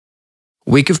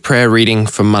Week of Prayer reading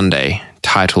for Monday,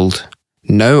 titled,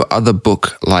 No Other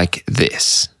Book Like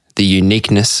This, The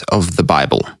Uniqueness of the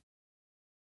Bible.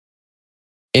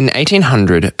 In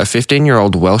 1800, a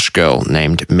 15-year-old Welsh girl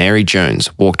named Mary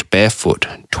Jones walked barefoot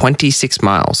 26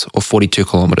 miles or 42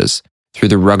 kilometres through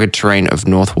the rugged terrain of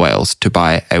North Wales to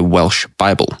buy a Welsh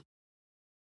Bible.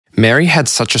 Mary had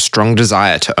such a strong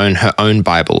desire to own her own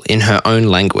Bible in her own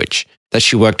language that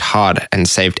she worked hard and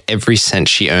saved every cent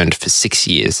she earned for 6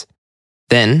 years.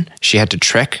 Then she had to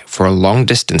trek for a long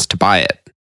distance to buy it.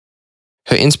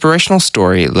 Her inspirational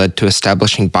story led to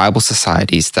establishing Bible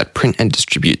societies that print and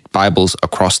distribute Bibles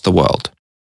across the world.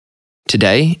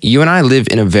 Today, you and I live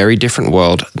in a very different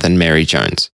world than Mary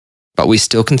Jones, but we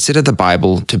still consider the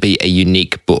Bible to be a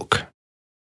unique book.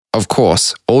 Of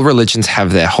course, all religions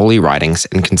have their holy writings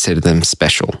and consider them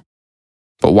special.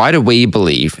 But why do we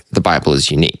believe the Bible is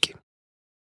unique?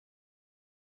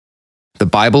 The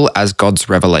Bible as God's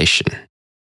revelation.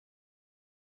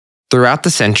 Throughout the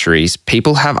centuries,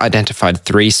 people have identified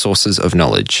three sources of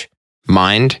knowledge: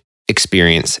 mind,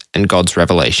 experience, and God's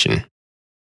revelation.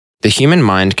 The human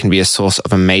mind can be a source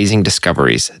of amazing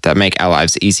discoveries that make our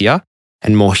lives easier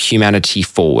and more humanity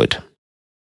forward.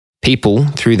 People,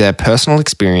 through their personal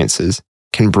experiences,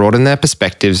 can broaden their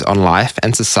perspectives on life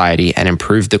and society and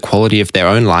improve the quality of their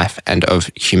own life and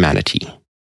of humanity.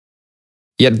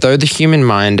 Yet though the human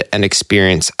mind and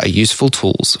experience are useful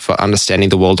tools for understanding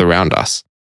the world around us,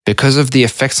 because of the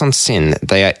effects on sin,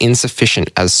 they are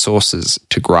insufficient as sources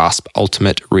to grasp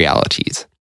ultimate realities.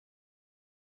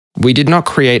 We did not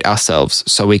create ourselves,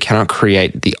 so we cannot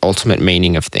create the ultimate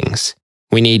meaning of things.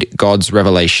 We need God's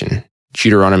revelation.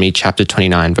 Deuteronomy chapter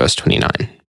 29, verse 29.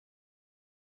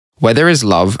 Where there is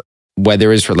love, where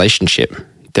there is relationship,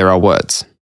 there are words.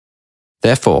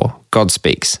 Therefore, God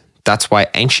speaks. That's why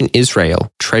ancient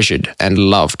Israel treasured and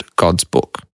loved God's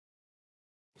book.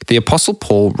 The Apostle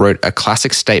Paul wrote a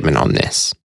classic statement on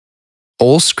this.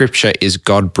 All scripture is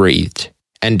God-breathed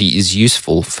and is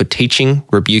useful for teaching,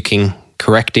 rebuking,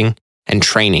 correcting, and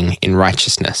training in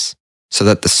righteousness, so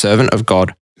that the servant of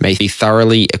God may be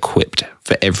thoroughly equipped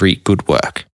for every good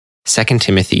work. 2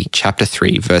 Timothy chapter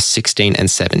 3, verse 16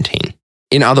 and 17.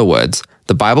 In other words,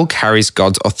 the Bible carries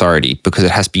God's authority because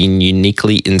it has been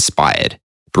uniquely inspired,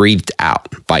 breathed out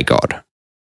by God.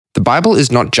 The Bible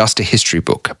is not just a history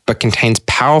book, but contains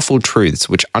powerful truths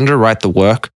which underwrite the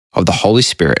work of the Holy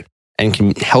Spirit and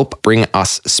can help bring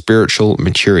us spiritual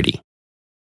maturity.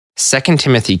 2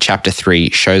 Timothy chapter 3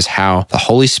 shows how the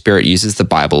Holy Spirit uses the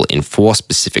Bible in 4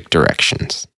 specific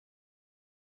directions.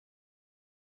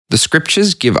 The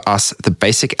Scriptures give us the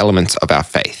basic elements of our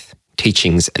faith,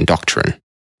 teachings, and doctrine.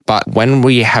 But when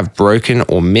we have broken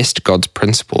or missed God's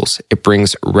principles, it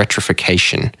brings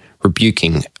rectification,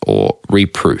 rebuking, or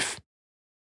reproof.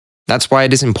 That's why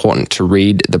it is important to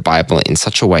read the Bible in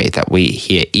such a way that we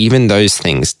hear even those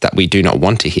things that we do not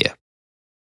want to hear.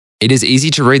 It is easy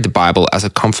to read the Bible as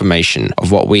a confirmation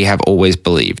of what we have always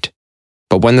believed.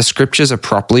 But when the Scriptures are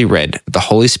properly read, the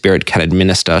Holy Spirit can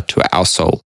administer to our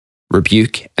soul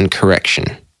rebuke and correction,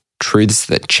 truths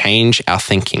that change our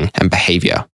thinking and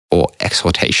behavior, or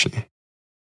exhortation.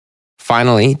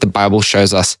 Finally, the Bible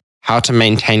shows us how to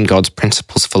maintain God's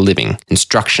principles for living,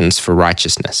 instructions for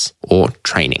righteousness, or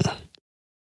training.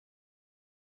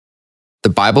 The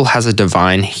Bible has a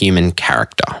divine human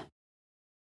character.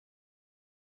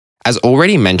 As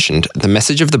already mentioned, the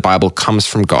message of the Bible comes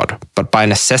from God, but by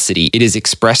necessity it is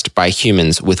expressed by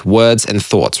humans with words and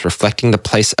thoughts reflecting the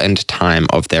place and time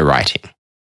of their writing.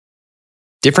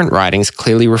 Different writings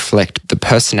clearly reflect the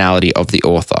personality of the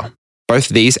author. Both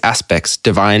these aspects,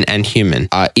 divine and human,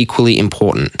 are equally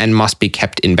important and must be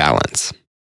kept in balance.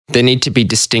 They need to be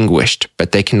distinguished,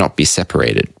 but they cannot be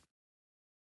separated.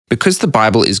 Because the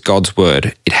Bible is God's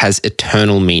word, it has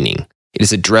eternal meaning. It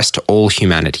is addressed to all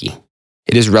humanity.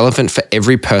 It is relevant for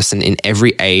every person in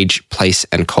every age, place,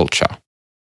 and culture.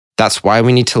 That's why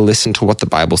we need to listen to what the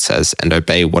Bible says and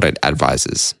obey what it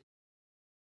advises.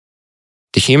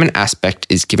 The human aspect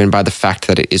is given by the fact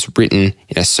that it is written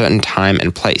in a certain time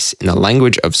and place in the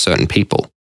language of certain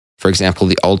people. For example,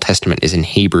 the Old Testament is in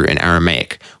Hebrew and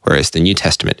Aramaic, whereas the New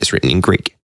Testament is written in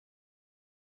Greek.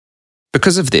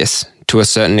 Because of this, to a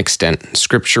certain extent,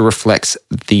 Scripture reflects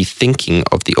the thinking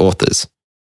of the authors.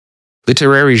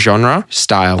 Literary genre,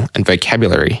 style, and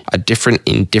vocabulary are different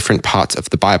in different parts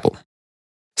of the Bible.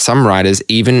 Some writers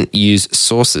even use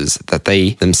sources that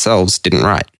they themselves didn't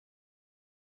write.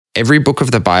 Every book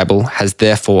of the Bible has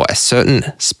therefore a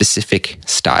certain specific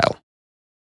style.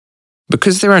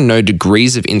 Because there are no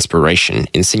degrees of inspiration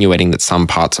insinuating that some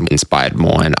parts are inspired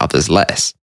more and others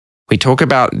less, we talk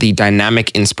about the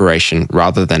dynamic inspiration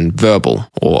rather than verbal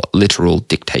or literal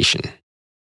dictation.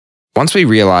 Once we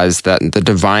realize that the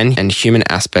divine and human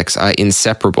aspects are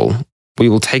inseparable, we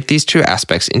will take these two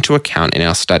aspects into account in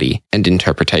our study and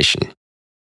interpretation.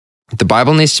 The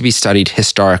Bible needs to be studied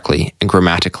historically and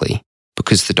grammatically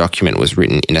because the document was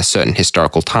written in a certain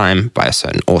historical time by a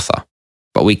certain author.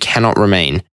 But we cannot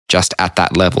remain just at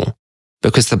that level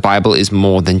because the Bible is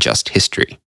more than just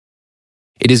history.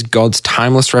 It is God's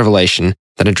timeless revelation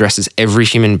that addresses every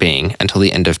human being until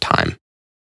the end of time.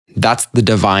 That's the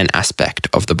divine aspect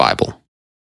of the Bible.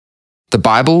 The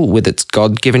Bible, with its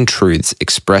God-given truths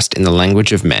expressed in the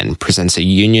language of men, presents a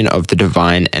union of the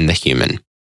divine and the human.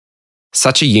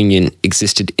 Such a union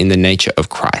existed in the nature of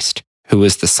Christ, who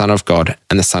was the Son of God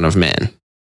and the Son of Man.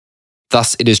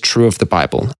 Thus it is true of the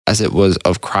Bible, as it was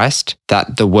of Christ,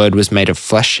 that the Word was made of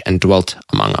flesh and dwelt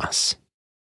among us.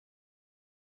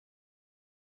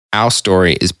 Our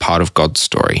story is part of God's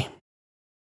story.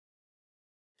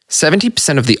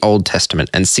 70% of the Old Testament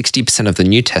and 60% of the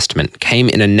New Testament came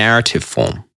in a narrative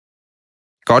form.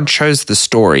 God chose the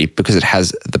story because it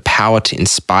has the power to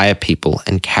inspire people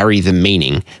and carry the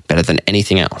meaning better than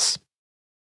anything else.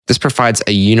 This provides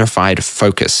a unified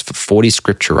focus for 40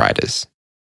 scripture writers.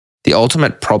 The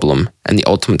ultimate problem and the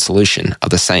ultimate solution are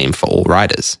the same for all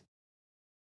writers.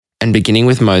 And beginning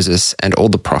with Moses and all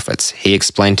the prophets, he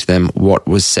explained to them what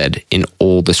was said in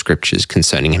all the scriptures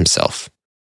concerning himself.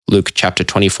 Luke chapter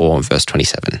 24, verse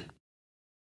 27.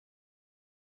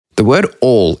 The word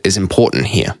all is important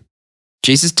here.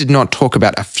 Jesus did not talk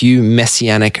about a few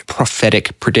messianic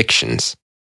prophetic predictions.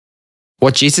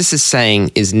 What Jesus is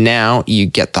saying is now you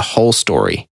get the whole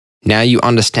story. Now you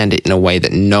understand it in a way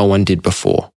that no one did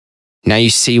before. Now you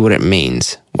see what it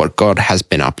means, what God has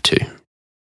been up to.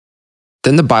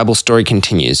 Then the Bible story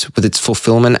continues with its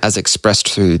fulfillment as expressed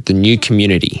through the new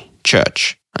community,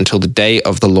 church, until the day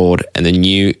of the Lord and the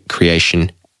new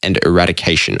creation and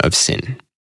eradication of sin.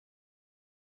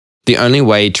 The only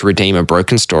way to redeem a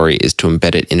broken story is to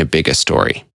embed it in a bigger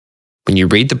story. When you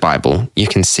read the Bible, you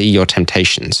can see your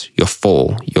temptations, your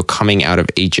fall, your coming out of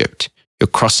Egypt, your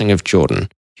crossing of Jordan,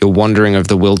 your wandering of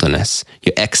the wilderness,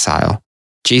 your exile.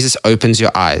 Jesus opens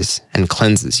your eyes and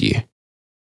cleanses you.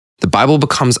 The Bible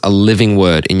becomes a living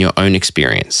word in your own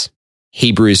experience.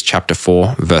 Hebrews chapter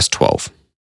 4, verse 12.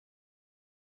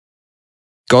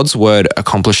 God's word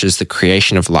accomplishes the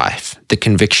creation of life, the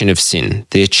conviction of sin,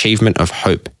 the achievement of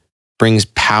hope, brings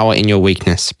power in your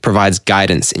weakness, provides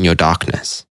guidance in your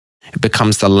darkness. It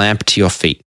becomes the lamp to your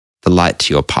feet, the light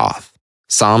to your path.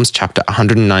 Psalms chapter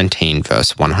 119,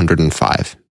 verse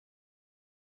 105.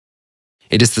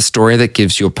 It is the story that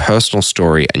gives your personal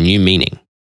story a new meaning.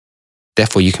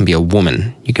 Therefore, you can be a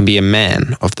woman, you can be a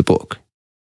man of the book.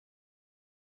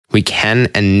 We can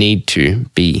and need to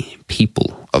be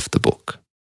people of the book.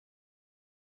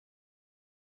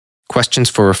 Questions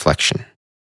for reflection.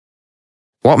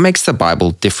 What makes the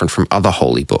Bible different from other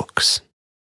holy books?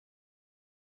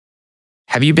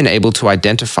 Have you been able to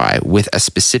identify with a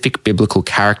specific biblical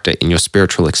character in your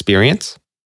spiritual experience?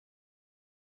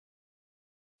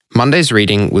 Monday's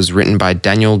reading was written by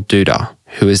Daniel Duda,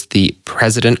 who is the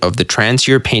president of the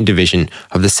Trans-European Division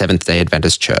of the Seventh-day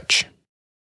Adventist Church.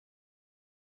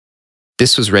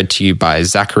 This was read to you by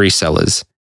Zachary Sellers,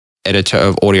 editor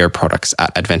of audio products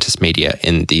at Adventist Media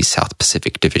in the South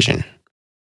Pacific Division.